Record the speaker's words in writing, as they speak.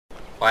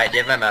Why, do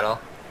you have my medal?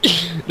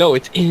 No,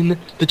 it's in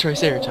the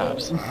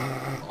Triceratops.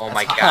 Oh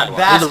my god.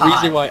 There's a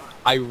reason why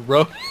I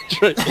wrote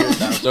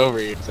Triceratops over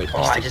here. It's like,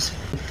 Oh, I just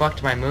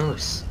fucked my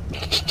moose.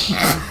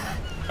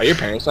 Are your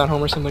parents not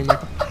home or something,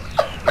 Michael?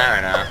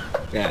 No.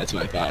 Yeah, that's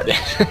what I thought.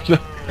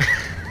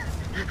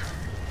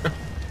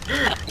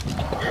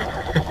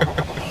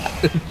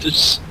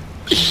 Just...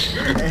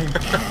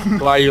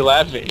 Why are you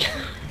laughing?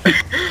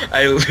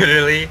 I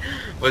literally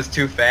was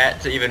too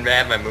fat to even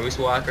have my moose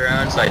walk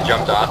around, so I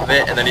jumped off of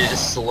it, and then he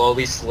just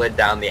slowly slid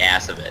down the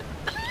ass of it.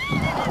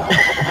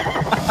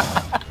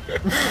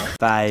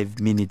 5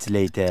 minutes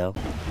later.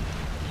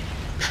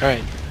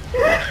 Alright.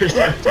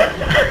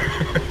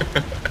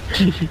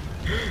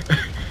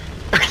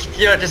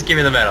 You know what, just give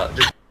me the medal.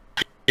 Just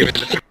give me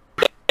the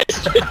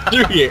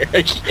Through here.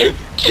 I can't.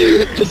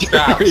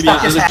 Stop.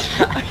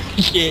 I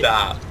can't.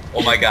 Stop.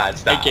 Oh my god,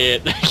 stop. I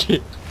can't.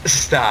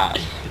 Stop.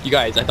 You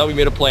guys, I thought we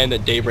made a plan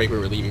that daybreak we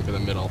were leaving for the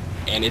middle,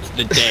 and it's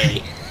the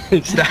day.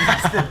 Stop.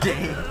 It's the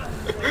day.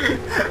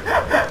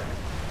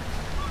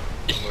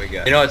 Oh my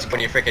god. You know, it's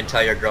when you freaking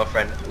tell your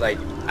girlfriend, like,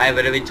 I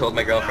literally told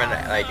my girlfriend,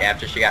 like,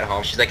 after she got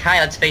home, she's like, hi,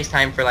 let's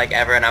FaceTime for, like,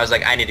 ever, and I was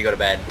like, I need to go to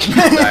bed.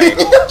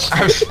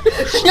 Sorry.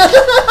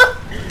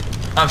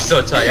 I'm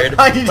so tired.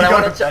 I need to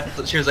go to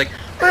bed. She was like,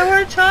 but I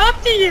want to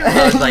talk to you.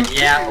 I was like,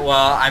 yeah,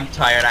 well, I'm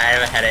tired, I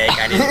have a headache,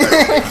 I need to go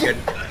to sleep.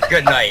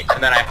 Good night.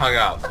 And then I hung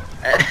up.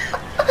 And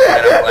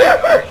then I'm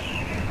like,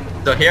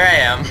 alright. So here I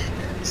am,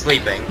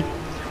 sleeping.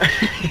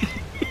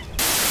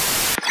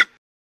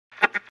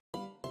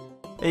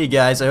 Hey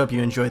guys, I hope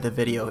you enjoyed the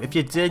video. If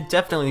you did,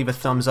 definitely leave a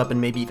thumbs up and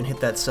maybe even hit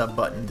that sub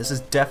button. This is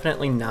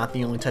definitely not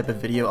the only type of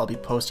video I'll be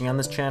posting on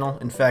this channel.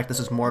 In fact, this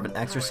is more of an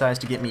exercise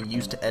to get me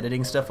used to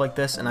editing stuff like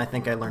this, and I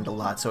think I learned a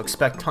lot, so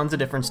expect tons of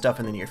different stuff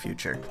in the near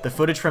future. The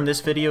footage from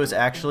this video is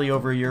actually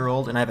over a year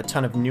old, and I have a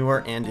ton of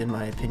newer and, in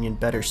my opinion,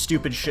 better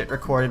stupid shit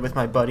recorded with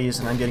my buddies,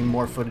 and I'm getting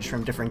more footage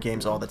from different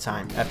games all the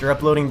time. After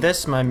uploading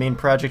this, my main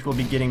project will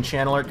be getting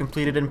channel art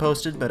completed and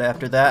posted, but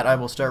after that, I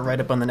will start right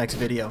up on the next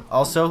video.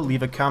 Also,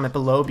 leave a comment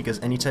below because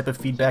any type of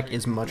feedback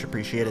is much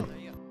appreciated.